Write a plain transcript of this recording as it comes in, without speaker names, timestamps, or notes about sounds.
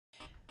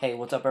Hey,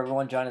 what's up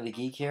everyone? Johnny the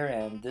Geek here,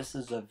 and this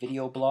is a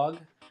video blog.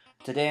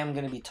 Today I'm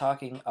going to be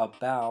talking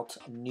about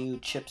new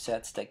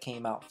chipsets that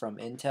came out from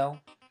Intel.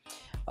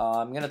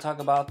 I'm going to talk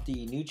about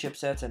the new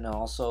chipsets and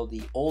also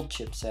the old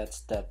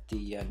chipsets that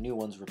the new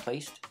ones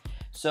replaced.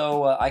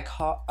 So I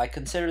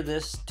consider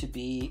this to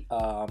be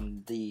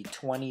the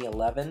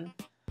 2011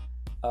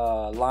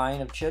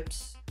 line of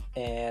chips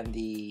and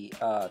the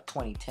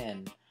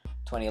 2010.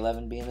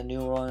 2011 being the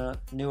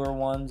newer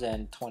ones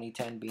and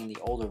 2010 being the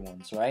older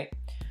ones, right?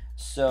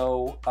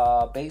 So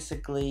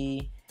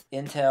basically,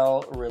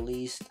 Intel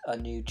released a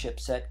new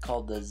chipset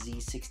called the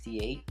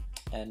Z68,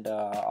 and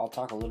I'll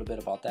talk a little bit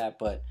about that.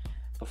 But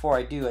before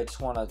I do, I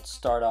just want to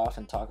start off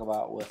and talk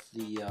about with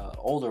the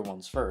older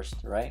ones first,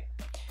 right?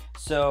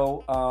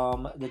 So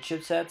the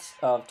chipsets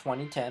of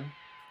 2010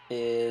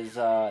 is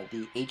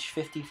the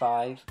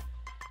H55,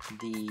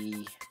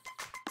 the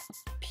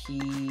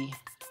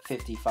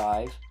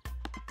P55,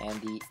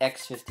 and the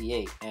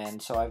X58. And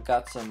so I've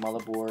got some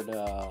motherboard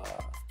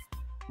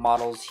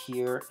models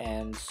here,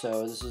 and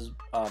so this is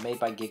made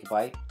by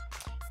Gigabyte.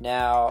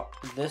 Now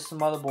this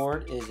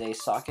motherboard is a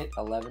socket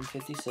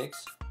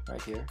 1156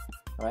 right here,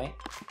 right?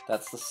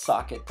 That's the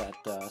socket that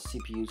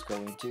CPUs go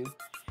into,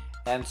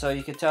 and so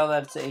you can tell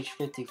that it's the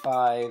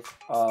H55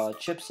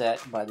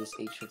 chipset by this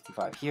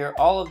H55 here.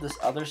 All of this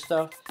other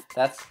stuff,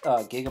 that's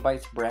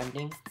Gigabyte's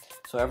branding,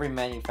 so every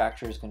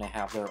manufacturer is going to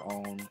have their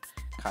own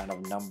kind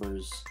of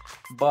numbers,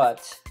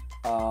 but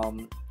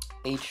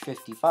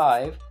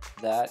H55,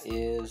 that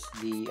is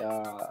the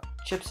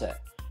chipset,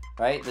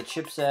 right? The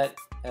chipset,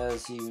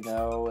 as you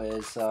know,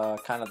 is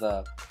kind of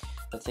the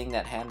thing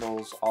that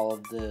handles all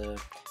of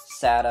the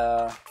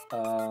SATA,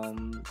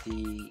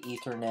 the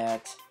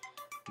Ethernet,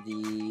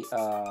 the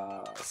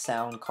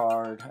sound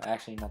card.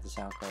 Actually, not the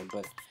sound card,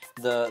 but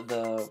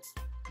the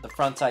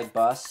front side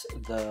bus,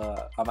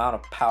 the amount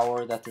of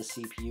power that the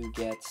CPU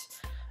gets.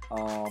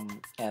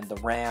 And the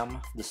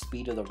RAM, the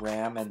speed of the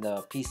RAM, and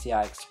the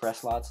PCI Express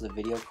slots, the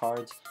video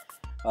cards,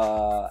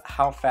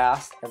 how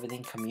fast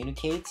everything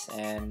communicates,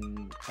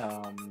 and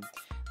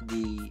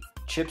the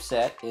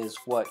chipset is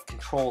what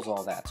controls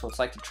all that. So it's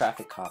like the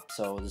traffic cop.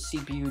 So the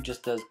CPU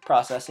just does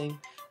processing,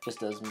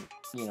 just does,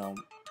 you know,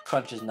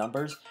 crunches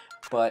numbers,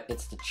 but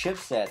it's the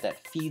chipset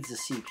that feeds the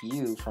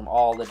CPU from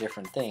all the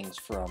different things,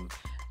 from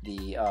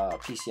the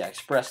PCI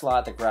Express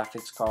slot, the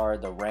graphics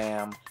card, the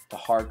RAM, the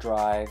hard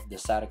drive, the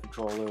SATA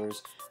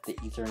controllers, the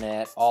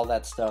Ethernet, all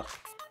that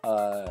stuff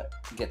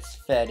gets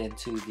fed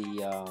into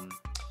the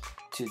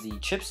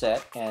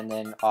chipset and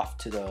then off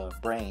to the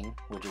brain,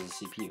 which is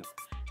the CPU.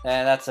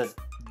 And that's a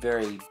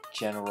very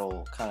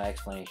general kind of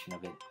explanation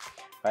of it,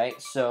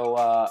 right?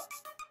 So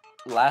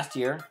last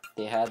year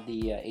they had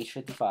the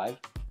H55,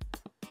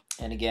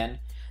 and again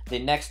the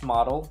next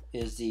model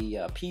is the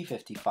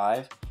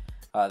P55.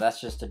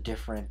 That's just a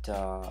different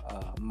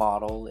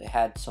model. It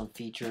had some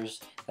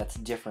features that's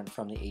different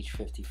from the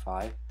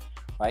H55,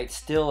 right?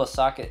 Still a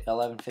socket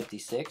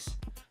 1156.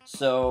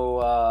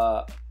 So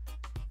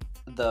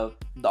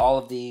all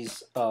of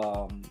these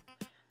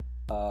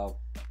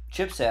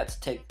chipsets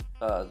take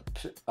a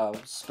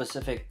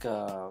specific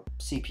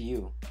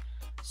CPU.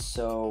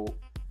 So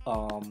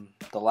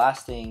the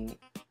last thing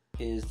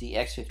is the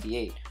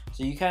X58.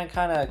 So you can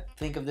kind of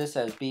think of this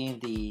as being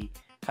the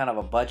kind of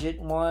a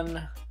budget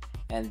one,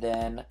 and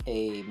then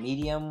a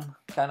medium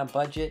kind of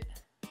budget,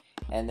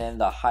 and then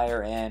the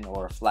higher end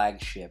or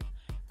flagship,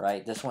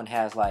 right? This one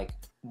has like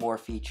more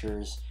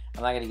features.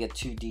 I'm not going to get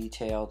too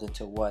detailed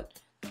into what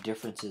the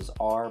differences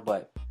are,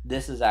 but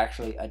this is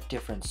actually a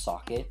different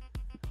socket.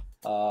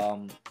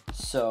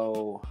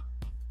 So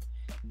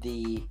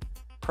the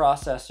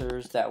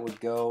processors that would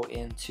go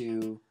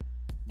into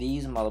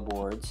these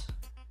motherboards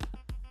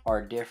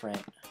are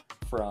different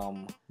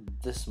from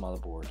this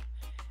motherboard.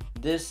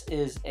 This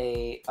is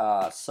a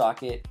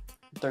socket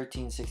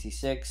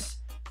 1366,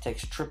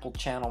 takes triple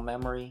channel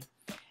memory,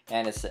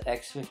 and it's the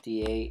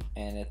X58,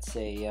 and it's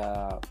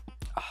a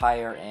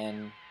higher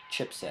end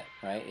chipset,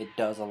 right? It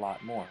does a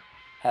lot more,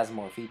 has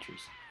more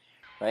features,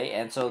 right?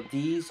 And so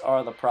these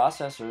are the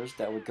processors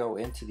that would go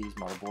into these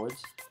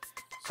motherboards.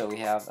 So we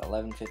have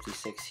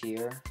 1156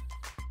 here,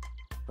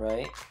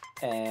 right?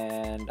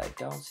 And I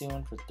don't see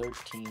one for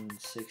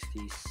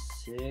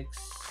 1366.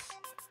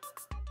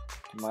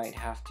 Might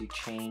have to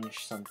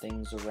change some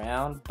things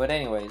around, but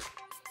anyways,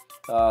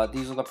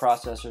 these are the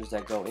processors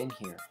that go in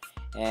here,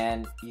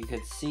 and you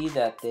could see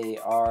that they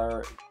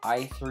are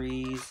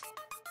i3s,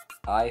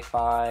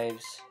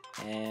 i5s,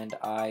 and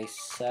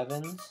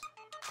i7s.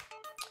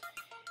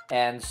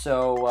 And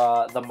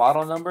so the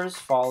model numbers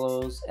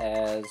follows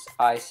as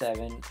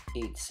i7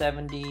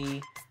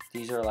 870.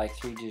 These are like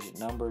 3-digit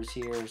numbers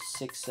here: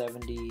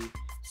 670,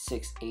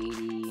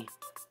 680,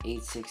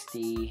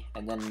 860,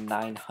 and then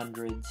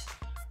 900s.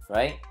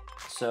 Right?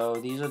 So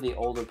these are the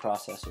older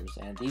processors,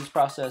 and these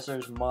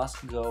processors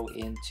must go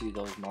into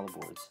those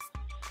motherboards.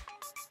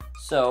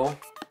 So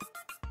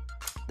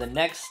the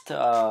next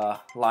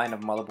line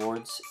of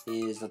motherboards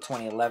is the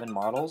 2011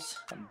 models,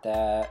 and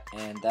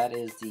that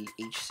is the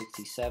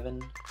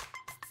H67,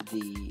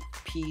 the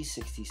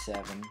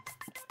P67,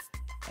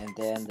 and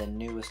then the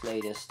newest,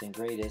 latest, and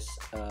greatest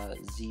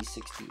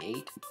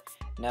Z68.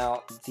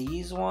 Now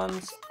these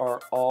ones are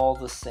all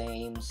the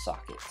same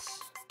sockets.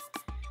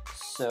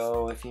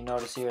 So if you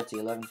notice here, it's the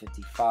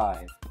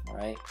 1155,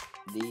 right?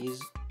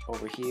 These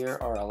over here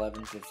are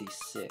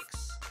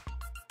 1156.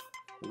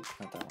 Oops,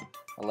 not that one.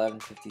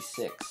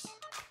 1156,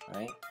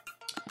 right?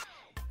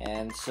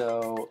 And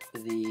so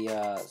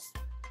the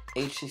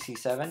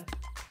H67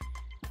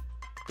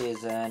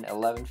 is an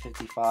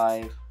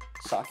 1155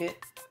 socket,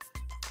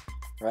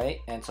 right?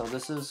 And so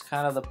this is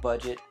kind of the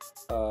budget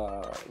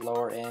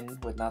lower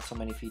end with not so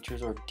many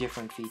features or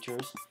different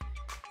features.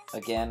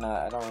 Again,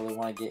 I don't really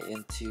want to get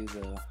into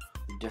the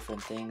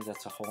different things.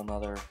 That's a whole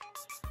nother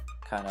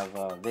kind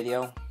of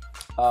video.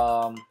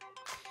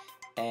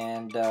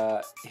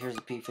 Here's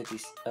the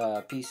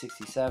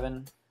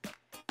P67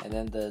 and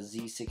then the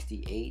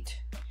Z68.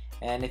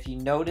 And if you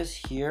notice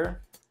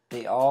here,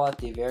 they all at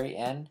the very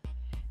end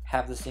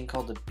have this thing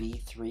called the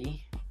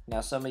B3. Now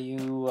some of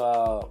you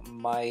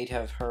might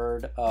have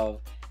heard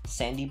of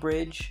Sandy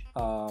Bridge.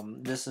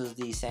 This is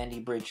the Sandy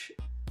Bridge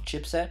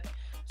chipset.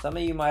 Some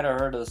of you might have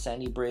heard of the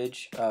Sandy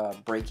Bridge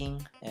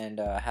breaking and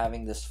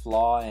having this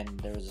flaw, and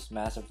there was this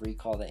massive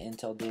recall that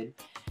Intel did.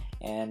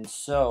 And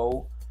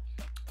so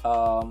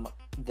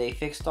they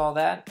fixed all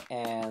that,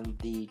 and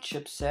the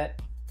chipset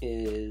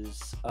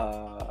is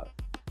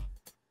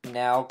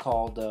now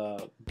called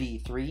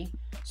B3.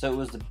 So it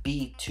was the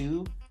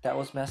B2 that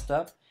was messed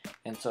up,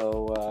 and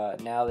so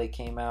now they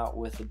came out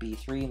with the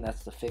B3, and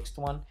that's the fixed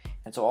one.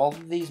 And so all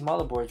of these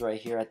motherboards right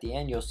here at the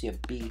end, you'll see a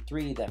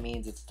B3. That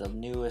means it's the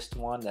newest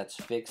one that's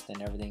fixed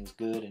and everything's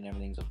good and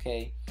everything's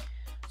okay.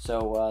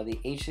 So the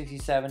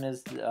H67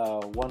 is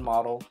one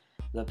model,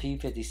 the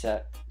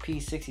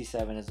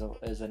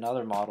P67 is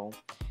another model,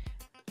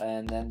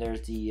 and then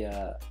there's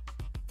the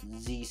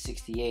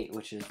Z68,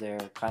 which is their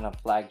kind of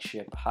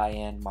flagship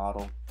high-end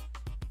model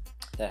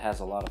that has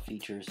a lot of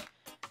features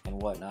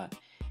and whatnot.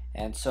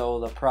 And so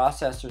the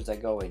processors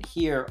that go in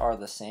here are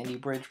the Sandy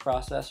Bridge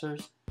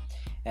processors.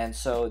 And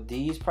so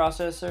these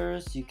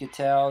processors, you could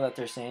tell that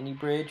they're Sandy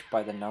Bridge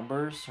by the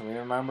numbers.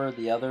 Remember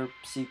the other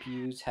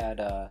CPUs had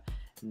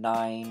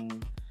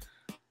 900s,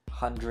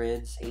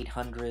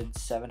 800s,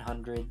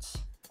 700s.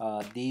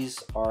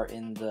 These are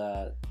in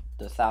the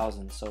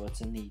thousands, so it's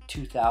in the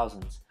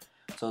 2000s.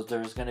 So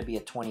there's going to be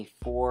a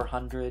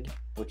 2400,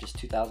 which is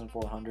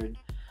 2400,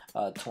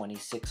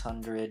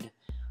 2600,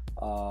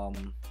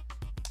 and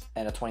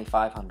a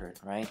 2500,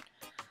 right?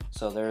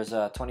 So there's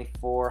a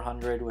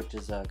 2400, which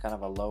is a kind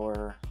of a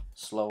lower,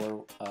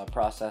 slower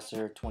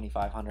processor,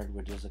 2500,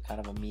 which is a kind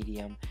of a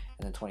medium,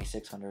 and then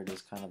 2600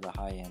 is kind of the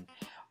high end.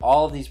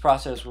 All of these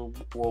processors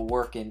will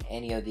work in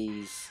any of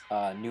these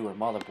newer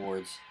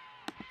motherboards.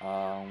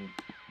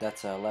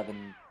 That's a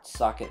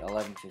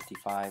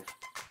 1155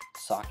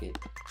 socket.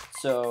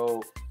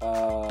 So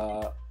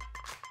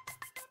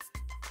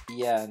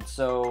yeah, and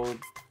so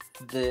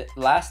the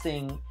last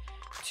thing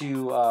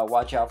to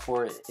watch out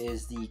for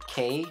is the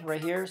K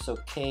right here. So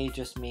K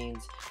just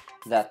means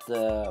that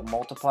the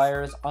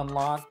multiplier is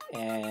unlocked,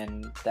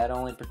 and that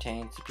only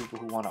pertains to people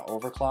who want to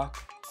overclock.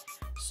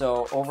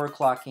 So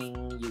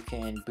overclocking, you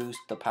can boost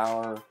the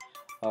power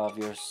of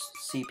your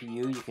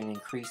CPU, you can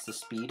increase the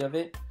speed of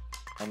it,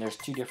 and there's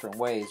two different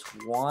ways.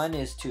 One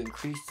is to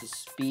increase the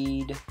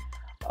speed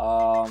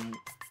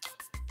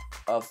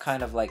of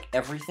kind of like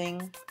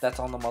everything that's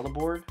on the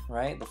motherboard,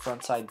 right? The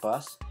front side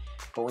bus.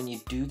 But when you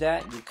do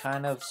that, you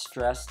kind of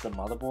stress the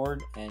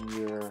motherboard, and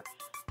you're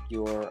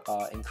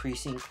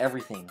increasing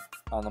everything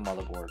on the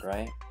motherboard,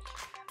 right?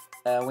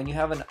 When you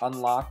have an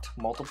unlocked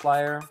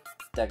multiplier,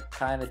 that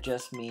kind of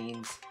just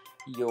means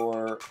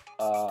you're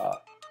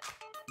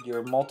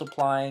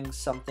multiplying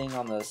something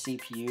on the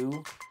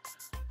CPU,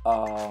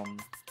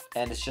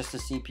 and it's just a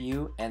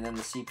CPU, and then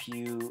the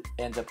CPU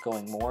ends up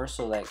going more.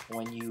 So like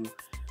when you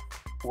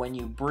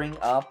bring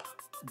up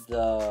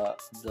the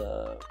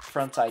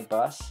front side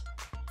bus,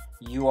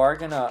 you are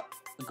gonna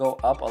go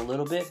up a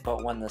little bit,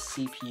 but when the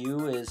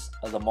CPU is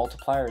the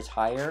multiplier is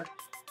higher,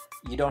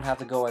 you don't have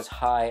to go as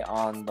high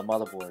on the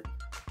motherboard.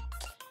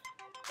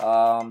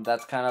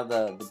 That's kind of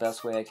the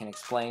best way I can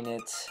explain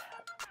it.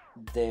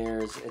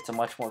 It's a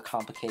much more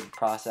complicated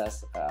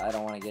process. I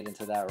don't want to get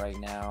into that right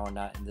now,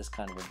 not in this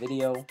kind of a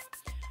video.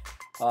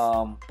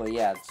 But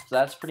yeah,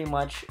 that's pretty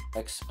much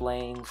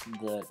explains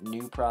the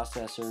new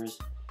processors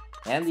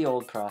and the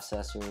old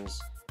processors,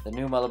 the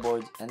new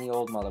motherboards and the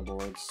old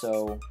motherboards.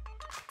 So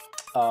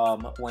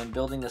when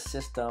building a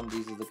system,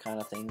 these are the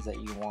kind of things that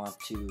you want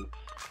to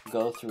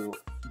go through.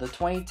 The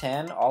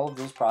 2010, all of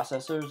those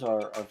processors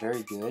are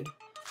very good.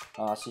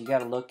 So you got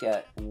to look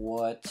at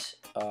what,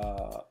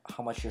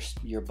 how much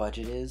your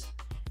budget is,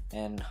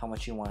 and how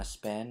much you want to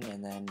spend,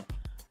 and then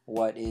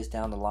what is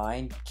down the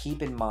line.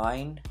 Keep in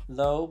mind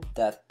though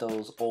that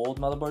those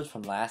old motherboards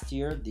from last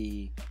year,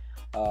 the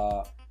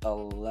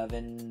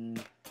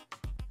 11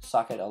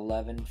 socket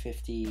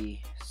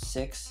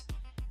 1156,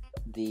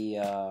 the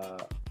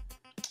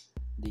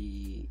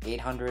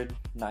 800,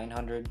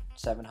 900,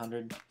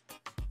 700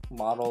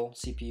 model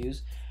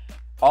CPUs,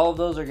 all of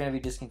those are going to be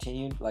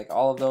discontinued. Like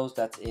all of those,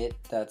 that's it.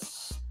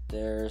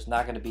 There's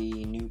not going to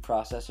be new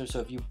processors. So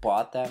if you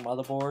bought that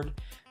motherboard,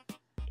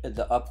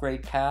 the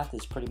upgrade path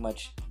is pretty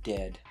much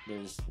dead.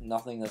 There's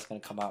nothing that's going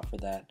to come out for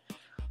that.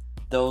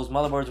 Those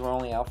motherboards were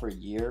only out for a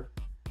year,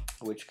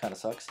 which kind of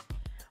sucks,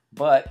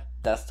 but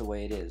that's the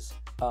way it is.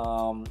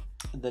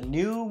 The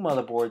new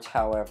motherboards,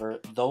 however,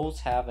 those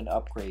have an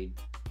upgrade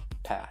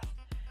path.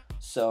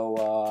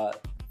 So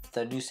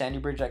the new Sandy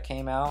Bridge that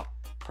came out,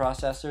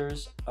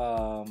 processors,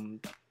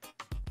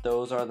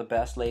 those are the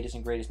best, latest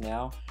and greatest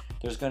now.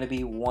 There's going to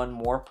be one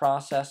more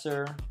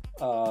processor,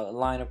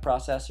 line of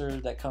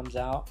processors that comes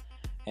out,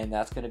 and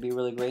that's going to be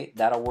really great.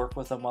 That'll work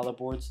with the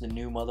motherboards, the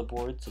new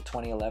motherboards, the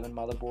 2011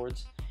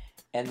 motherboards.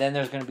 And then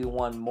there's going to be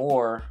one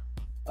more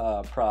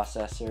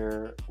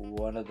processor,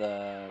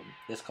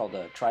 it's called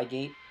a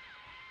Tri-Gate.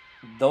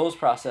 Those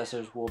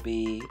processors will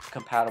be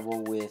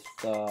compatible with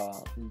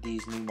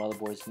these new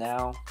motherboards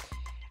now.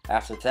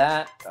 After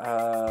that,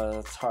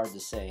 it's hard to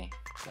say.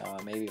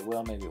 Maybe it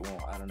will, maybe it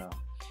won't, I don't know.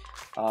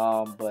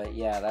 But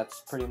yeah,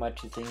 that's pretty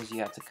much the things you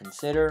have to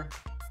consider.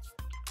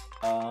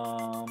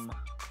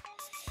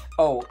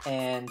 Oh,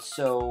 and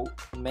so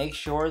make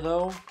sure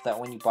though that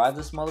when you buy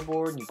this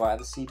motherboard and you buy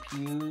the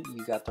CPU,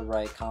 you got the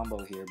right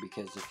combo here,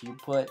 because if you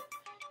put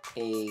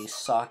a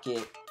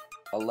socket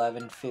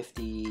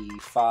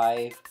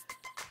 1155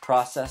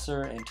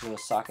 processor into a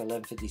socket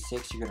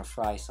 1156, you're gonna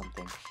fry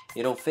something.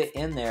 It'll fit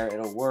in there,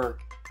 it'll work,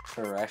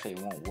 or actually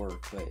it won't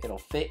work, but it'll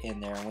fit in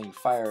there, and when you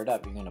fire it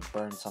up, you're gonna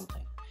burn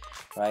something,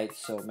 right?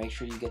 So make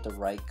sure you get the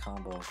right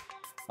combo.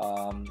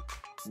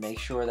 Make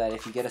sure that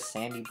if you get a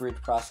Sandy Bridge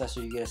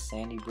processor, you get a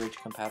Sandy Bridge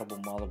compatible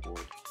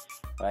motherboard,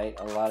 right?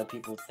 A lot of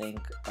people think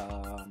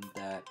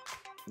that,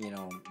 you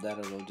know, that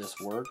it'll just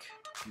work,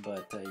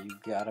 but you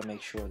gotta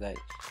make sure that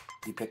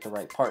you pick the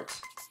right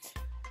parts.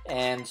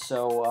 And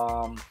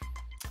so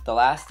the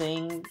last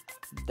thing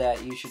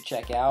that you should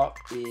check out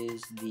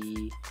is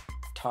the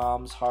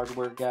Tom's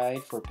Hardware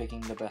Guide for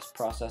picking the best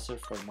processor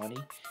for money.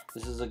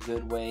 This is a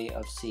good way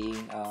of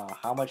seeing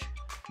how much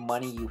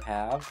money you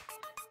have,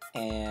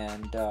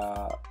 and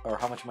or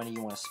how much money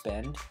you want to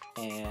spend,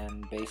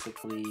 and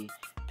basically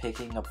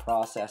picking a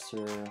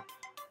processor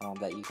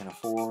that you can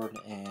afford,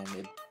 and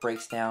it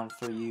breaks down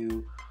for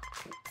you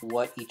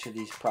what each of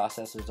these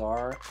processors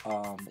are.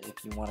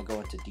 If you want to go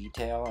into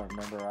detail, I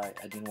remember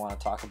I didn't want to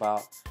talk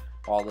about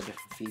all the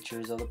different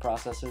features of the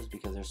processors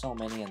because there's so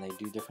many and they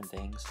do different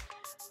things.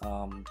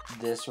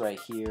 This right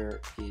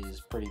here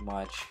is pretty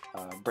much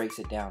breaks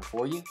it down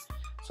for you,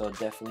 so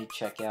definitely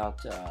check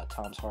out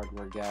Tom's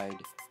Hardware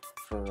Guide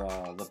for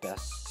the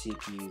best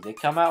CPU. They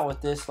come out with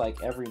this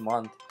like every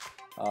month,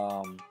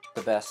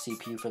 the best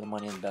CPU for the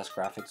money and the best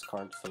graphics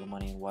cards for the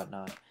money and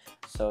whatnot,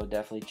 so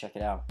definitely check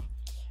it out.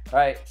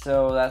 Alright,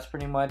 so that's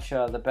pretty much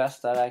the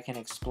best that I can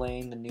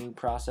explain the new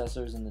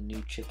processors and the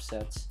new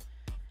chipsets.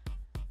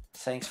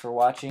 Thanks for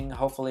watching.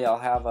 Hopefully I'll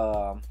have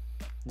a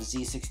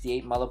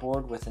Z68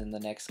 motherboard within the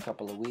next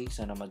couple of weeks,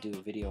 and I'm going to do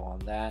a video on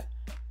that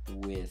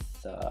with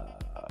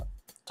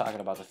talking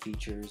about the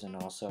features and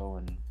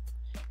also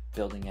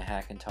building a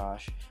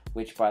Hackintosh,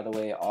 which, by the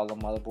way, all the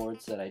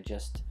motherboards that I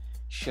just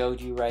showed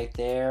you right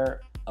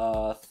there,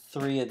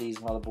 3 of these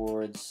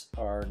motherboards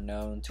are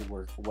known to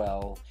work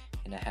well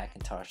in a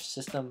Hackintosh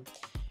system.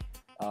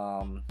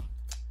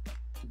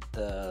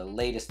 The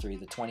latest 3,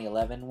 the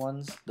 2011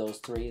 ones,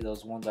 those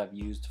ones I've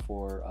used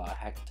for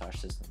Hackintosh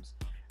systems,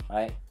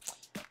 right?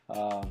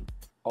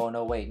 Oh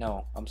no, wait,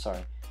 no, I'm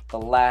sorry. The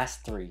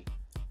last 3,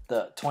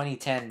 the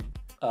 2010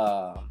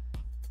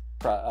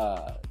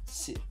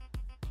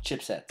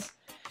 chipsets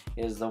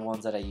is the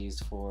ones that I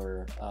used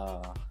for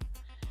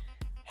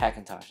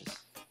Hackintoshes.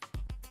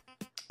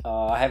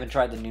 I haven't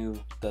tried the newer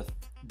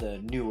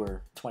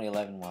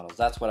 2011 models.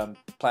 That's what I'm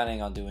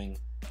planning on doing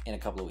in a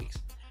couple of weeks.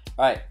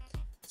 Alright,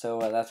 so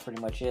that's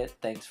pretty much it.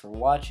 Thanks for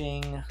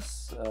watching.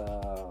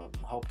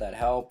 Hope that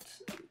helped.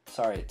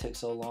 Sorry it took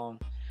so long.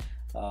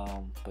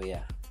 But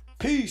yeah.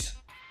 Peace!